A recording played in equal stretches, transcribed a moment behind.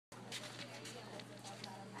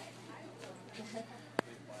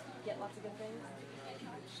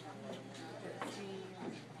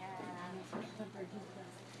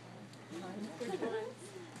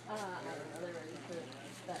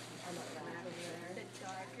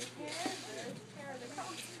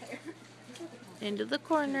Into the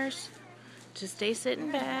corners. Just stay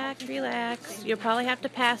sitting back, relax. You'll probably have to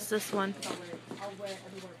pass this one.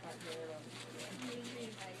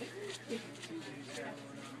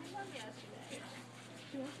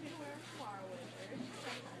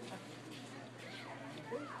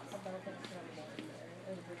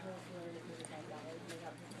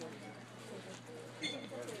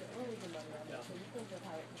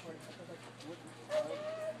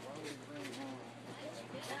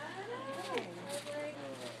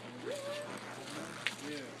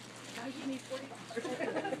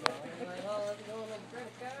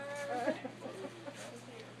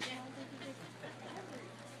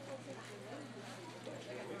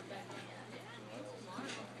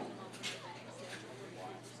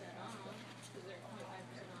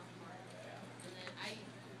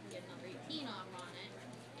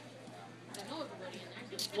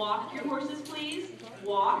 Walk your horses, please.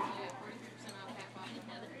 Walk.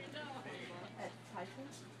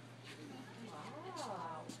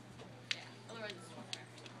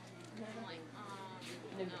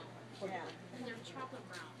 They're chocolate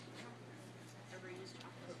brown. Everybody's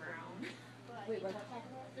chocolate brown. Wait, what?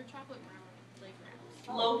 They're chocolate brown.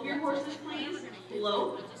 Like Lope your horses, please.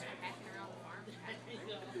 Lope.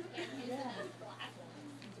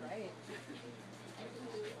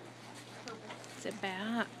 Sit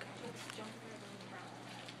back.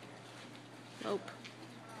 Lope.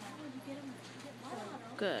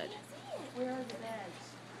 Good. Where are the bags?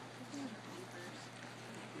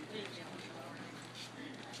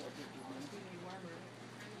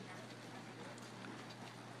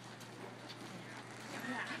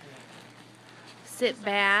 Sit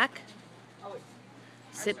back.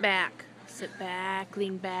 Sit back. Sit back.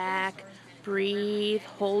 Lean back. Breathe.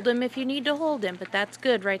 Hold him if you need to hold him, but that's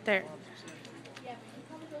good right there.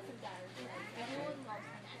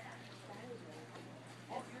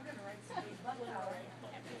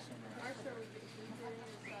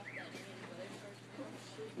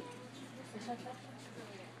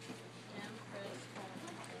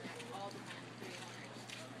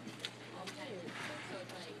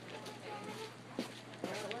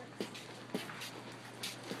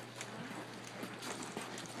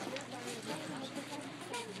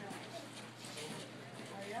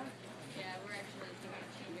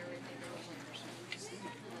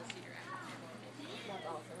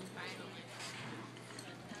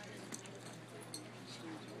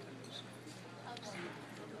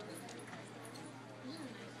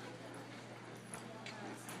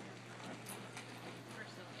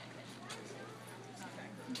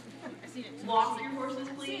 Walk your horses,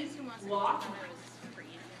 please. Walk.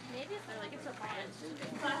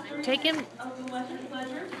 Take him.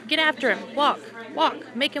 Get after him. Walk.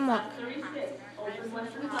 Walk. Make him walk.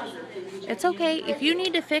 It's okay. If you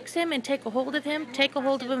need to fix him and take a hold of him, take a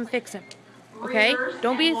hold of him and fix him. Okay?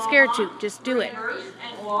 Don't be scared to. Just do it.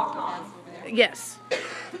 Yes.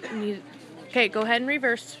 Okay, go ahead and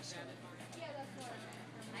reverse.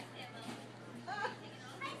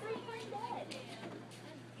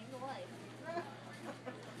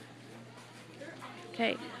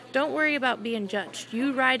 Okay, don't worry about being judged.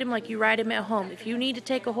 You ride him like you ride him at home. If you need to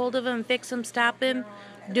take a hold of him, fix him, stop him,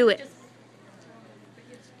 do it.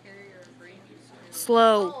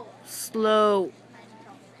 Slow, slow.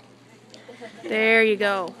 There you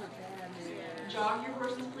go. Jog your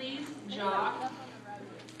horses, please. Jog.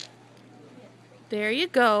 There you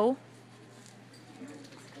go.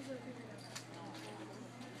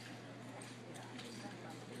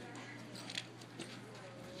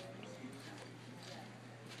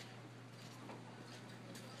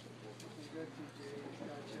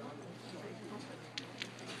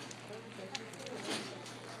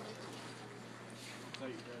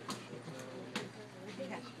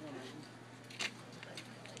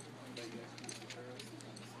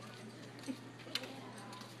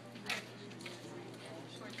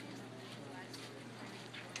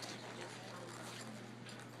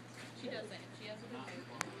 She doesn't. She has a good food.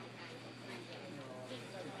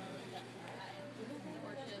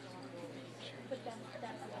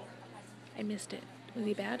 I missed it. Was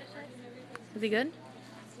he bad? Was he good?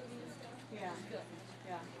 Yeah.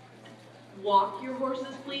 Yeah. Walk your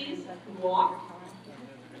horses, please. Walk.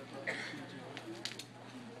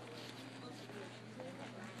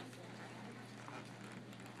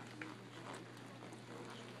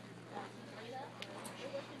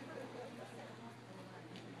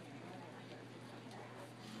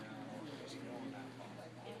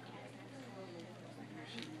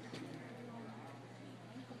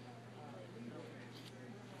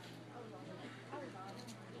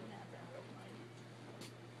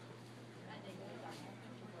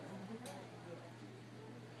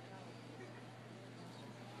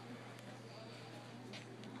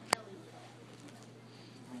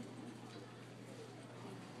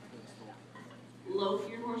 Lope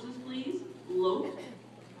your horses, please. Lope.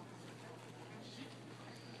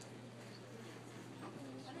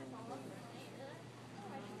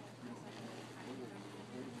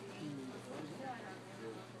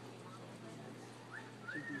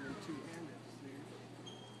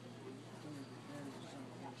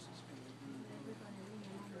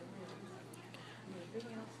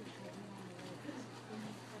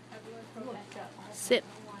 Sit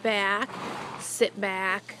back, sit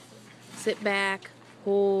back, sit back,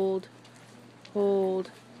 hold,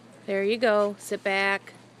 hold. There you go, sit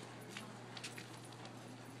back.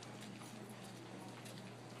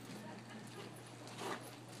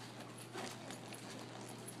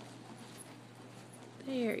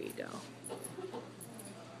 There you go.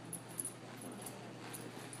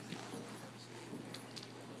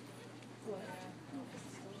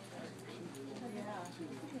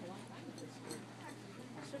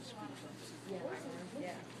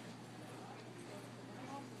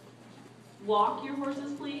 Walk your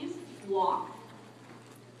horses, please. Walk.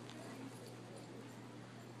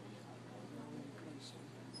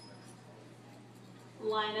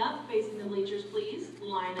 Line up, facing the bleachers, please.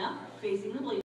 Line up, facing the bleachers.